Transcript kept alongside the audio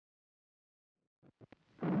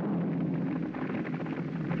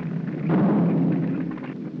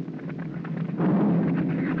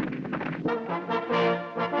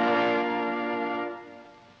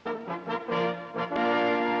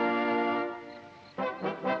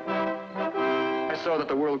saw that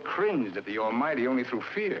the world cringed at the Almighty only through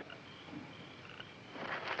fear.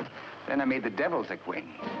 Then I made the devil's a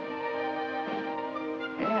queen.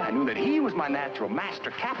 Yeah, I knew that he was my natural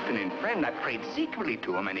master, captain, and friend. I prayed secretly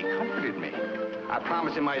to him, and he comforted me. I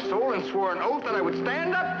promised in my soul and swore an oath that I would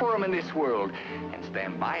stand up for him in this world and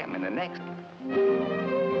stand by him in the next.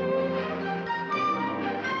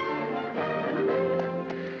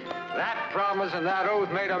 That promise and that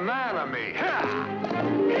oath made a man of me.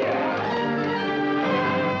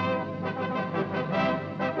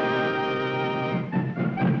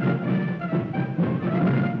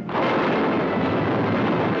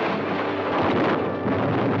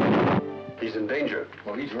 He's in danger.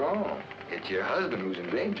 Well, he's wrong. It's your husband who's in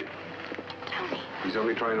danger. Tony. He's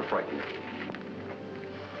only trying to frighten you.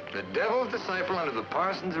 The devil's disciple under the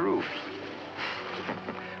parson's roof.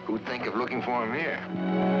 Who'd think of looking for him here?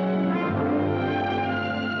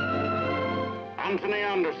 Anthony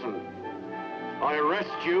Anderson, I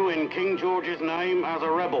arrest you in King George's name as a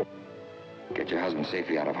rebel. Get your husband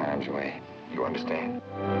safely out of harm's way. You understand?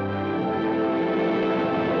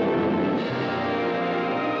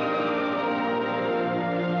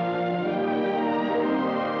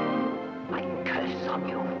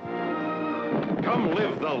 Come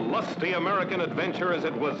live the lusty American adventure as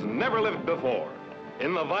it was never lived before,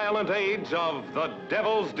 in the violent age of the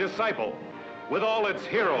Devil's Disciple, with all its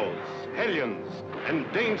heroes, hellions,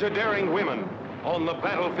 and danger-daring women on the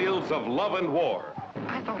battlefields of love and war.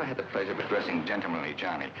 I thought I had the pleasure of addressing Gentlemanly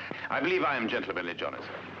Johnny. I believe I am Gentlemanly Johnny,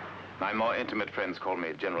 sir. My more intimate friends call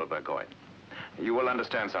me General Burgoyne. You will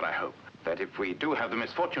understand, sir, I hope, that if we do have the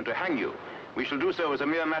misfortune to hang you, we shall do so as a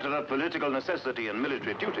mere matter of political necessity and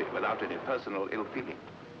military duty, without any personal ill feeling.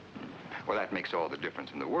 Well, that makes all the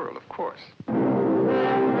difference in the world, of course.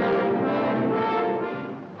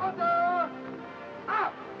 Order!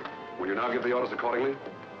 Up! Will you now give the orders accordingly?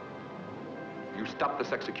 You stop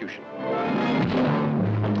this execution.